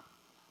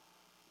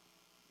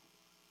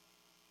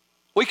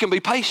 We can be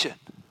patient.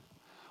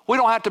 We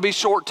don't have to be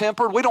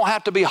short-tempered. We don't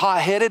have to be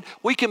hot-headed.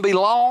 We can be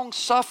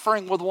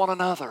long-suffering with one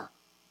another.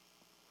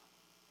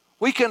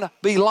 We can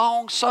be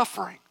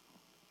long-suffering.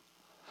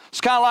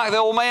 It's kind of like the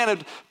old man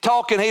had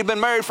talking. He'd been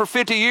married for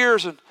 50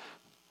 years, and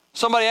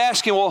somebody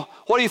asked him, well,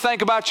 what do you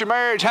think about your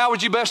marriage? How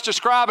would you best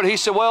describe it? He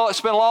said, well,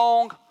 it's been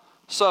long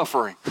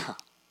suffering.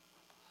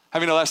 How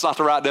many know that's not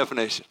the right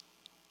definition?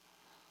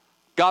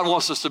 God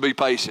wants us to be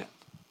patient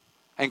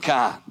and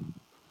kind.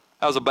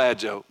 That was a bad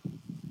joke.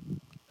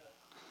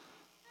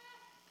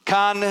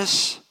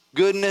 Kindness,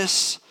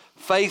 goodness,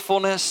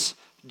 faithfulness,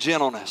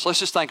 gentleness. Let's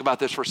just think about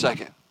this for a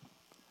second.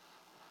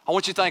 I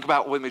want you to think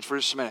about it with me for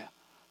just a minute.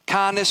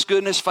 Kindness,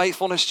 goodness,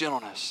 faithfulness,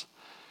 gentleness.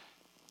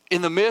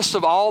 In the midst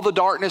of all the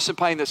darkness and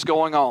pain that's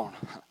going on,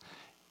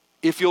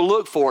 if you'll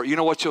look for it, you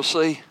know what you'll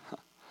see?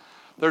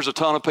 There's a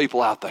ton of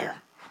people out there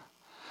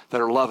that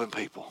are loving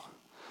people,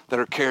 that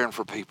are caring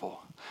for people,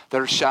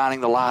 that are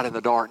shining the light in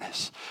the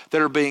darkness,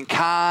 that are being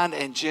kind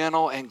and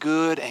gentle and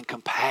good and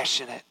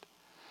compassionate.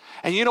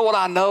 And you know what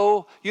I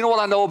know? You know what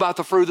I know about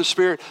the fruit of the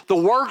Spirit? The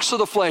works of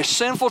the flesh,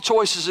 sinful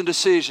choices and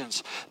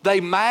decisions,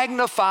 they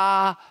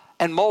magnify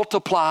and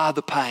multiply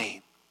the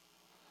pain.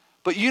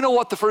 But you know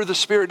what the fruit of the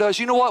Spirit does?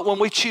 You know what? When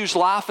we choose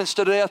life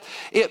instead of death,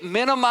 it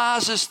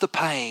minimizes the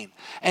pain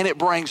and it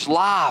brings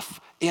life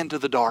into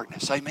the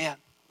darkness. Amen?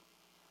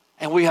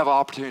 And we have an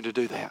opportunity to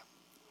do that.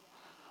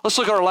 Let's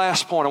look at our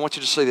last point. I want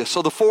you to see this.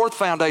 So the fourth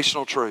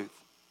foundational truth.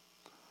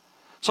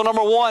 So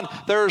number one,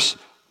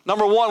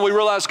 we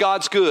realize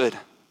God's good.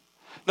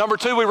 Number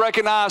two, we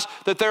recognize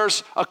that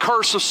there's a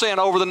curse of sin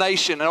over the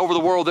nation and over the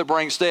world that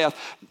brings death.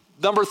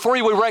 Number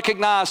three, we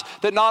recognize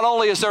that not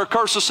only is there a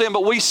curse of sin,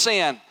 but we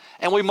sin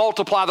and we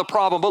multiply the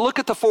problem. But look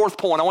at the fourth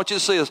point. I want you to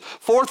see this.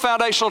 Fourth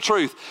foundational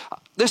truth.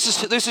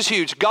 This is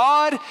huge.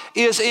 God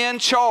is in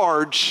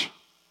charge.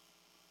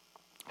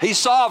 He's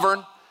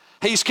sovereign.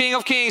 He's King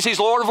of Kings. He's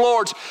Lord of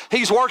Lords.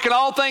 He's working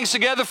all things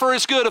together for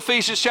His good,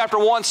 Ephesians chapter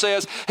 1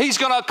 says. He's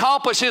going to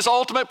accomplish His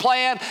ultimate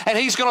plan, and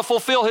He's going to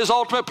fulfill His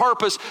ultimate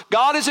purpose.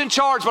 God is in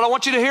charge, but I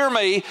want you to hear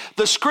me.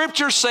 The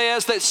Scripture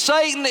says that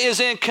Satan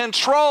is in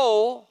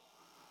control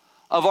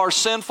of our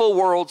sinful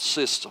world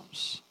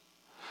systems.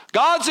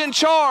 God's in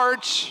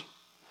charge,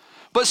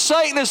 but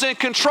Satan is in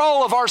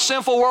control of our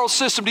sinful world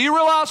system. Do you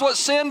realize what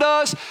sin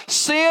does?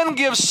 Sin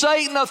gives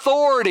Satan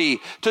authority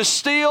to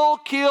steal,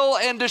 kill,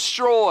 and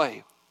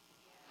destroy.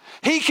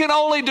 He can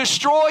only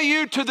destroy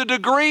you to the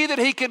degree that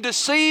he can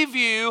deceive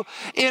you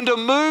into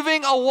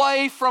moving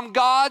away from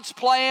God's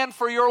plan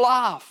for your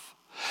life.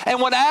 And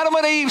when Adam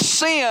and Eve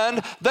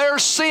sinned, their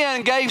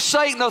sin gave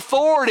Satan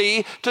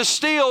authority to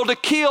steal, to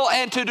kill,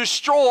 and to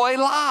destroy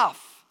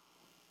life.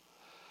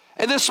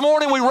 And this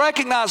morning we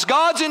recognize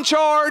God's in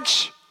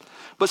charge,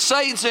 but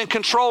Satan's in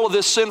control of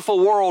this sinful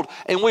world,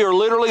 and we are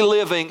literally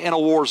living in a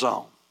war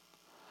zone.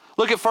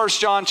 Look at 1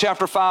 John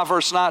chapter 5,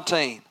 verse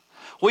 19.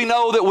 We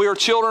know that we are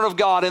children of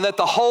God and that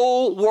the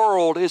whole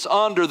world is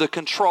under the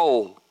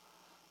control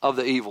of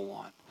the evil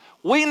one.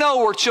 We know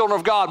we're children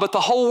of God, but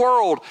the whole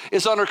world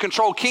is under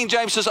control. King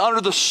James says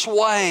under the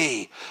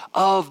sway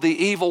of the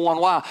evil one.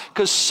 Why?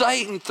 Because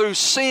Satan, through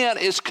sin,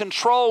 is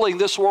controlling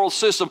this world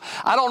system.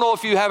 I don't know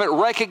if you haven't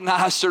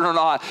recognized it or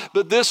not,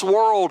 but this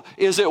world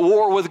is at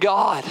war with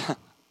God.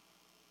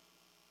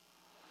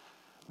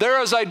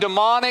 There is a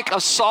demonic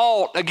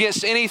assault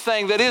against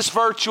anything that is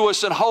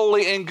virtuous and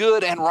holy and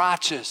good and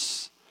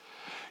righteous.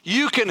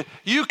 You can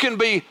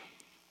be,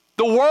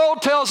 the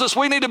world tells us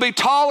we need to be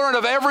tolerant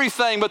of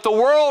everything, but the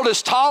world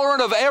is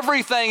tolerant of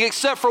everything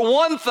except for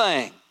one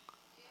thing,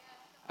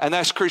 and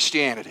that's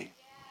Christianity.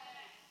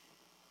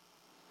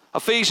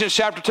 Ephesians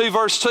chapter 2,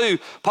 verse 2,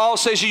 Paul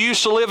says you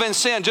used to live in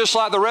sin just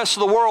like the rest of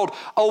the world,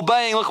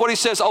 obeying, look what he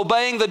says,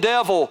 obeying the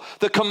devil,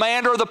 the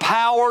commander of the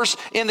powers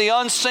in the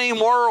unseen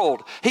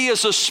world. He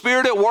is the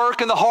spirit at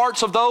work in the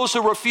hearts of those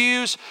who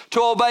refuse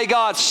to obey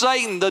God.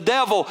 Satan, the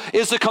devil,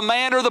 is the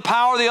commander of the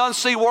power of the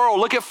unseen world.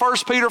 Look at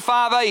 1 Peter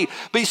 5:8.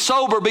 Be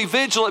sober, be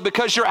vigilant,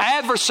 because your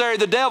adversary,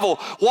 the devil,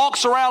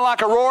 walks around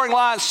like a roaring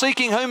lion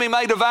seeking whom he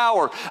may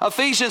devour.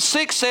 Ephesians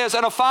 6 says,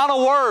 and a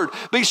final word,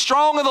 be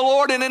strong in the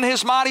Lord and in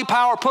His mighty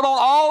power. Put on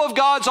all of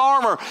God's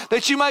armor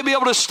that you may be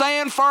able to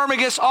stand firm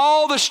against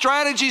all the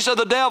strategies of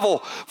the devil.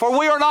 For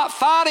we are not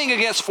fighting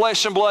against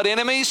flesh and blood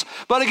enemies,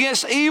 but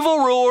against evil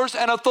rulers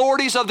and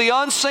authorities of the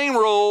unseen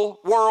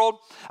world,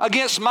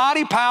 against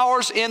mighty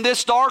powers in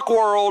this dark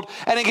world,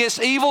 and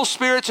against evil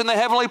spirits in the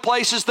heavenly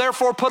places.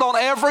 Therefore, put on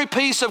every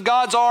piece of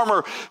God's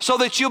armor so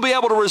that you'll be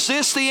able to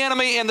resist the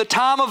enemy in the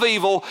time of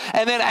evil,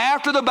 and then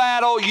after the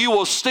battle, you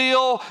will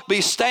still be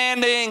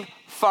standing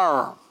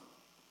firm.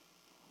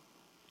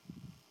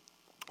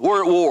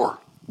 We're at war.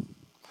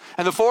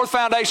 And the fourth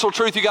foundational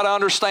truth you got to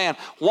understand,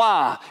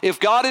 why? If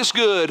God is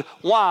good,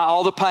 why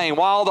all the pain?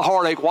 Why all the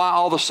heartache? Why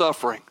all the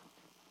suffering?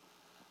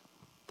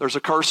 There's a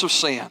curse of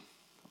sin.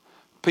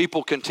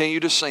 People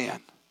continue to sin.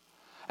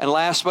 And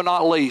last but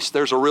not least,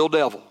 there's a real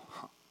devil.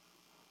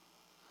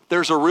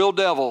 There's a real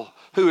devil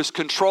who is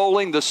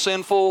controlling the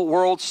sinful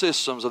world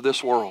systems of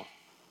this world.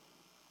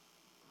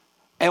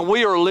 And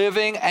we are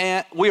living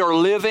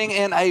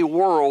in a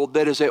world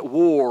that is at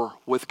war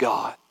with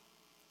God.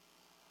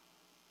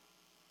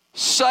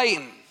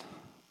 Satan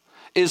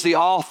is the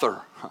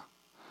author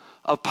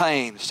of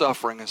pain,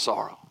 suffering, and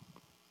sorrow.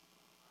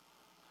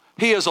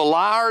 He is a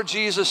liar,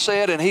 Jesus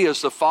said, and he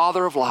is the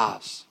father of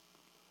lies.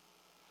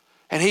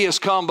 And he has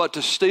come but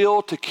to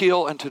steal, to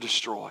kill, and to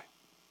destroy.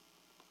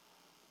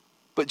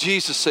 But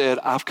Jesus said,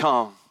 I've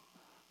come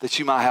that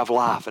you might have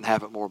life and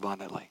have it more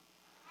abundantly.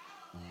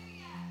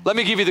 Let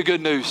me give you the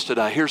good news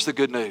today. Here's the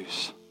good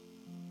news.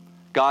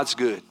 God's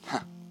good.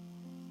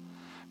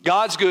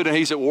 God's good, and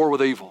he's at war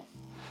with evil.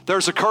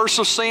 There's a curse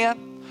of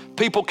sin.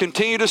 People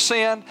continue to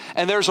sin,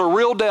 and there's a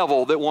real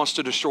devil that wants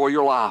to destroy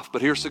your life.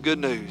 But here's the good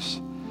news.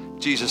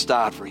 Jesus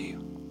died for you.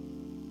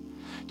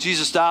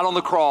 Jesus died on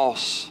the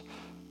cross,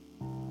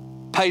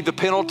 paid the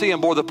penalty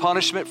and bore the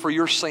punishment for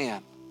your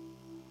sin,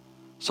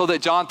 so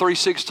that John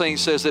 3:16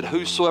 says that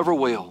whosoever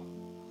will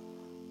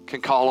can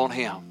call on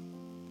him.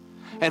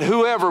 And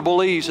whoever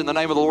believes in the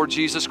name of the Lord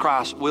Jesus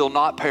Christ will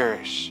not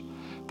perish,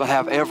 but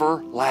have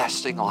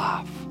everlasting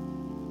life.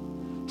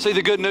 See,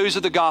 the good news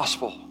of the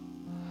gospel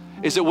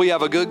is that we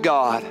have a good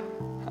God,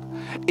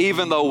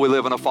 even though we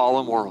live in a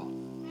fallen world.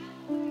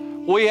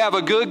 We have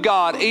a good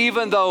God,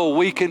 even though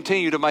we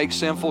continue to make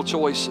sinful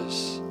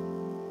choices.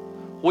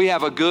 We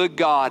have a good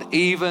God,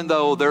 even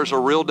though there's a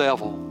real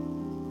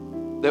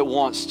devil that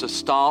wants to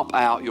stomp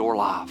out your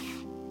life.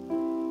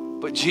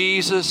 But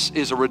Jesus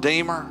is a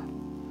Redeemer,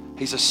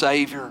 he's a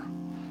Savior,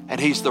 and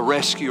he's the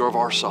rescuer of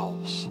our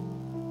souls.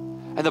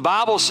 And the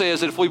Bible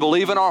says that if we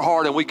believe in our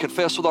heart and we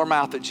confess with our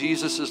mouth that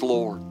Jesus is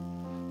Lord,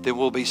 then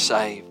we'll be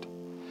saved.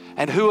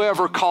 And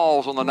whoever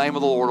calls on the name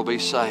of the Lord will be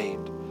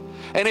saved.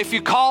 And if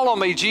you call on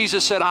me,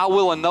 Jesus said, I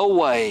will in no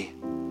way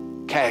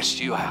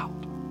cast you out.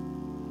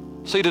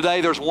 See,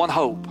 today there's one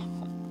hope.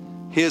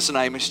 His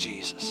name is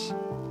Jesus.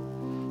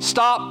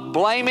 Stop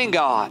blaming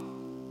God.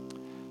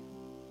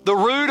 The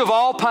root of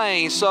all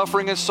pain,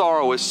 suffering, and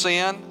sorrow is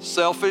sin,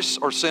 selfish,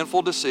 or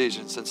sinful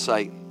decisions, and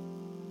Satan.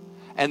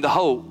 And the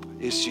hope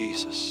is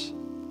Jesus.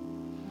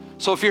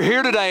 So if you're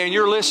here today and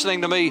you're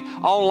listening to me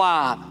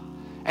online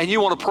and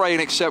you want to pray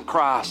and accept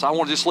Christ, I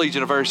want to just lead you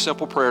in a very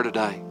simple prayer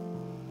today.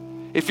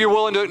 If you're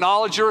willing to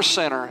acknowledge you're a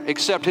sinner,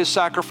 accept his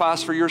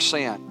sacrifice for your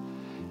sin,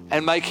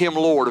 and make him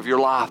Lord of your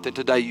life, then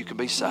today you can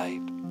be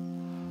saved.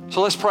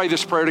 So let's pray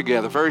this prayer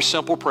together. Very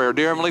simple prayer.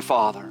 Dear Heavenly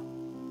Father,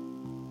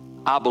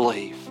 I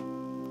believe.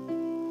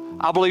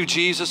 I believe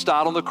Jesus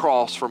died on the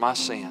cross for my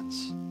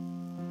sins.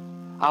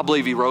 I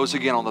believe he rose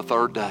again on the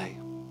third day.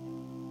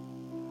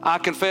 I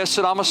confess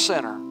that I'm a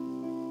sinner,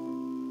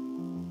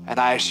 and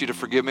I ask you to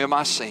forgive me of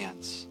my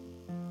sins.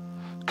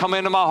 Come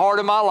into my heart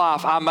and my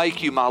life. I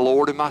make you my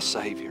Lord and my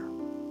Savior.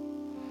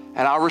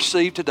 And I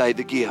receive today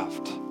the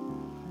gift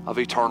of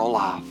eternal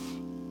life.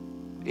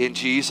 In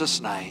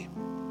Jesus'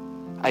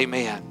 name,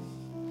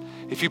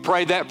 amen. If you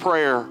prayed that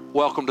prayer,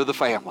 welcome to the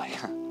family.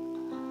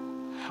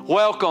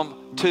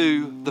 Welcome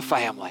to the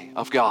family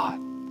of God.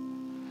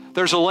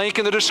 There's a link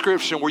in the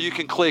description where you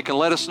can click and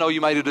let us know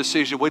you made a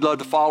decision. We'd love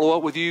to follow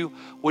up with you.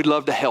 We'd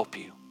love to help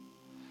you.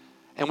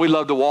 And we'd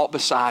love to walk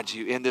beside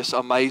you in this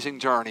amazing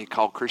journey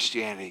called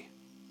Christianity.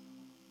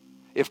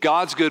 If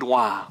God's good,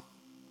 why?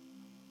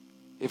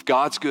 If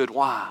God's good,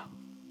 why?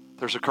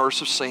 There's a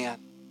curse of sin.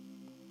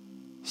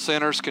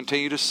 Sinners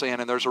continue to sin,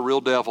 and there's a real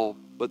devil,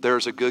 but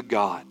there's a good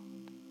God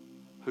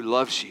who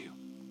loves you.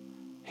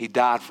 He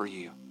died for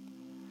you,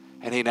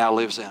 and he now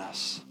lives in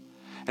us.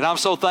 And I'm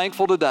so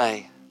thankful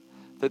today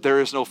that there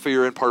is no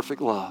fear in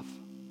perfect love,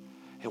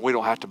 and we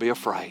don't have to be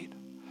afraid.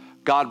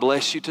 God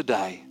bless you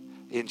today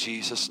in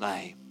Jesus'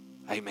 name.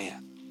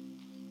 Amen.